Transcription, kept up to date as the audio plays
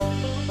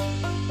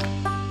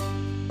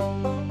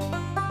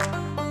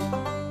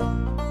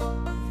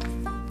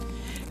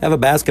Have a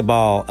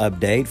basketball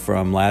update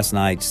from last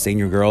night's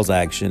senior girls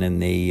action in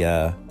the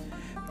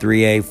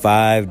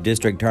 3A5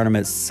 district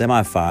tournament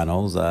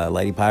semifinals.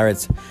 Lady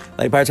Pirates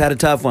had a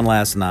tough one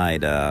last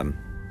night,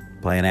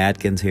 playing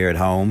Atkins here at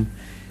home.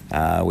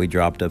 We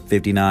dropped a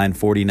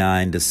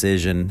 59-49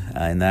 decision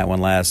in that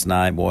one last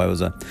night. Boy, it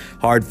was a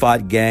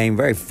hard-fought game,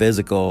 very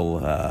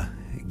physical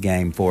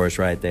game for us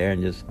right there,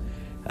 and just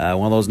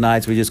one of those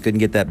nights we just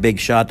couldn't get that big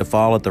shot to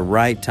fall at the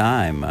right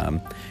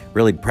time.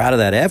 Really proud of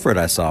that effort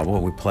I saw. Boy,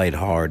 we played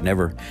hard,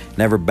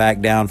 never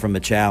backed down from the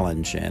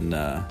challenge, and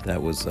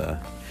that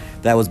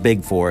was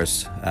big for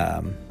us.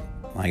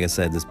 Like I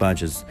said, this bunch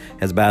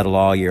has battled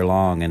all year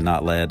long and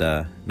not let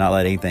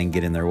anything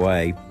get in their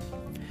way.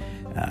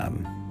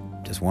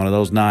 Just one of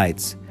those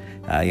nights.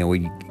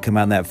 We come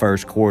out in that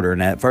first quarter,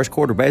 and that first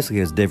quarter basically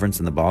is difference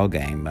in the ball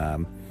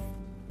game.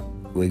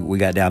 We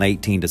got down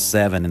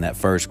 18-7 in that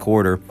first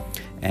quarter,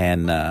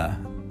 and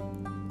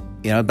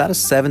about a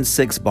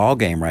 7-6 ball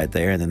game right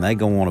there, and then they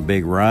go on a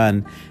big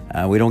run.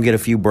 We don't get a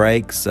few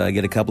breaks,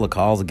 get a couple of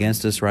calls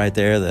against us right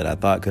there that I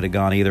thought could have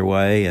gone either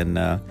way, and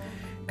a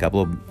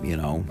couple of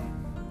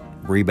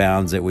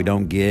rebounds that we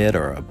don't get,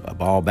 or a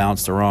ball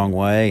bounced the wrong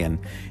way,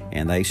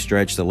 and they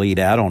stretch the lead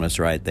out on us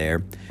right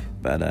there.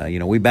 But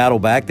we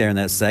battled back there in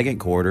that second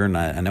quarter, and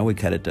I know we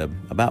cut it to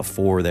about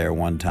 4 there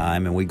one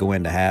time, and we go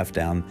into half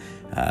down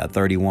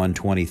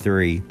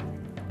 31-23.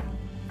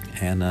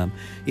 And,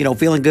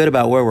 feeling good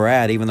about where we're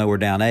at, even though we're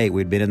down 8.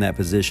 We'd been in that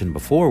position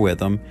before with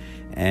them,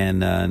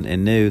 and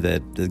knew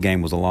that the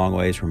game was a long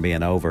ways from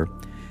being over.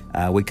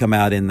 We come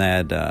out in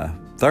that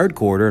third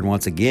quarter, and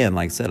once again,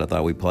 like I said, I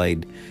thought we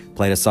played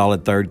a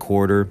solid third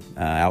quarter,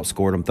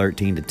 outscored them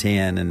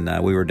 13-10,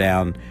 and we were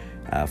down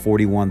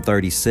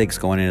 41-36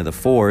 going into the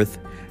fourth.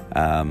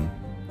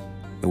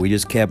 We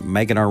just kept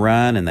making our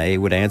run, and they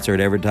would answer it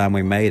every time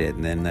we made it.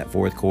 And then that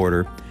fourth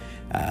quarter,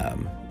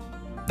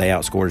 they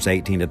outscored us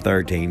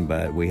 18-13,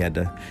 but we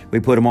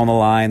put them on the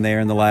line there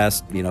in the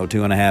last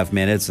 2.5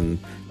 minutes, and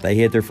they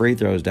hit their free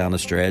throws down the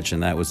stretch,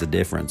 and that was the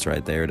difference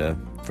right there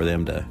for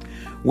them to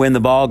win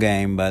the ball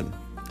game. But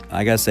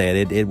like I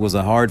said, it was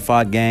a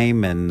hard-fought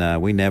game,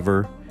 and we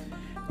never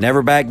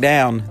backed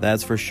down,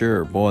 that's for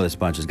sure. Boy, this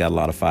bunch has got a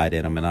lot of fight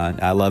in them, and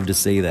I love to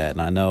see that.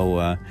 And I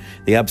know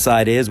the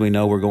upside is we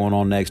know we're going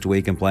on next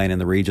week and playing in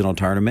the regional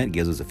tournament. It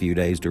gives us a few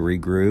days to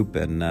regroup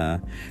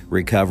and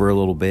recover a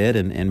little bit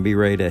and be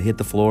ready to hit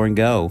the floor and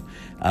go.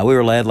 We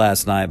were led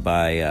last night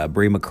by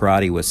Bree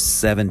McCrotty with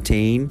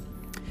 17.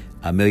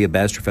 Amelia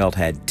Besterfeld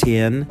had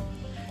 10.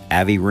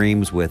 Avi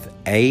Reams with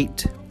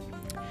 8.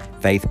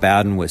 Faith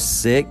Bowden with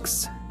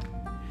 6.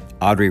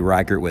 Audrey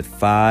Reichert with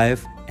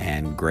 5.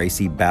 And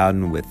Gracie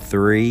Bowden with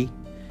 3.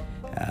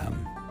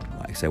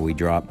 Like I said, we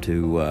dropped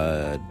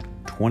to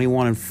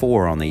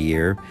 21-4 on the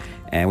year.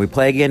 And we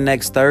play again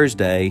next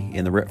Thursday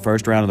in the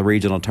first round of the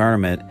regional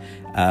tournament.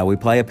 We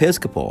play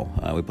Episcopal.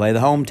 We play the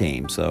home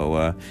team.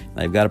 So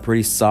they've got a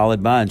pretty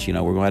solid bunch. We're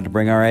going to have to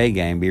bring our A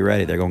game, be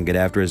ready. They're going to get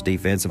after us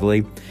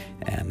defensively.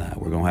 And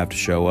we're going to have to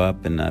show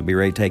up and be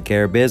ready to take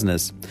care of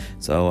business.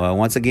 So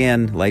once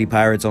again, Lady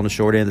Pirates on the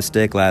short end of the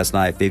stick last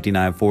night,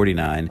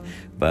 59-49.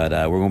 But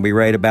we're going to be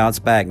ready to bounce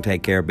back and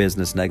take care of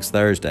business next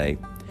Thursday.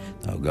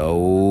 So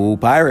go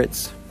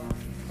Pirates!